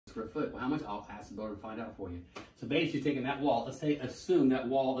square foot. Well, how much? I'll ask the builder to find out for you. So basically, taking that wall, assume that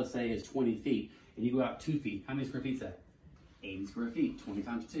wall, let's say, is 20 feet, and you go out 2 feet. How many square feet is that? 80 square feet, 20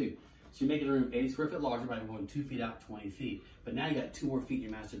 times 2. So you're making the room 80 square foot larger by going 2 feet out, 20 feet. But now you got 2 more feet in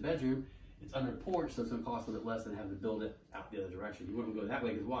your master bedroom. It's under a porch, so it's going to cost a little bit less than having to build it out the other direction. You wouldn't go that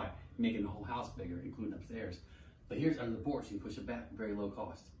way because why? You're making the whole house bigger, including upstairs. But here's under the porch. You can push it back, very low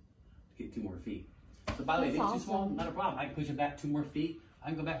cost, to get 2 more feet. So by the way, if it's too small, not a problem. I can push it back 2 more feet. I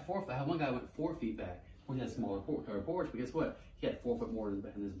can go back 4 feet. I had one guy who went 4 feet back. He had a smaller porch, but guess what? He had 4 foot more in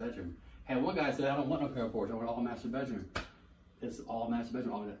his bedroom. I had one guy said, I don't want no carrot porch. I want all master bedroom. It's all master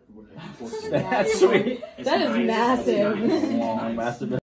bedroom. All that. That's sweet. That is massive. Master bedroom.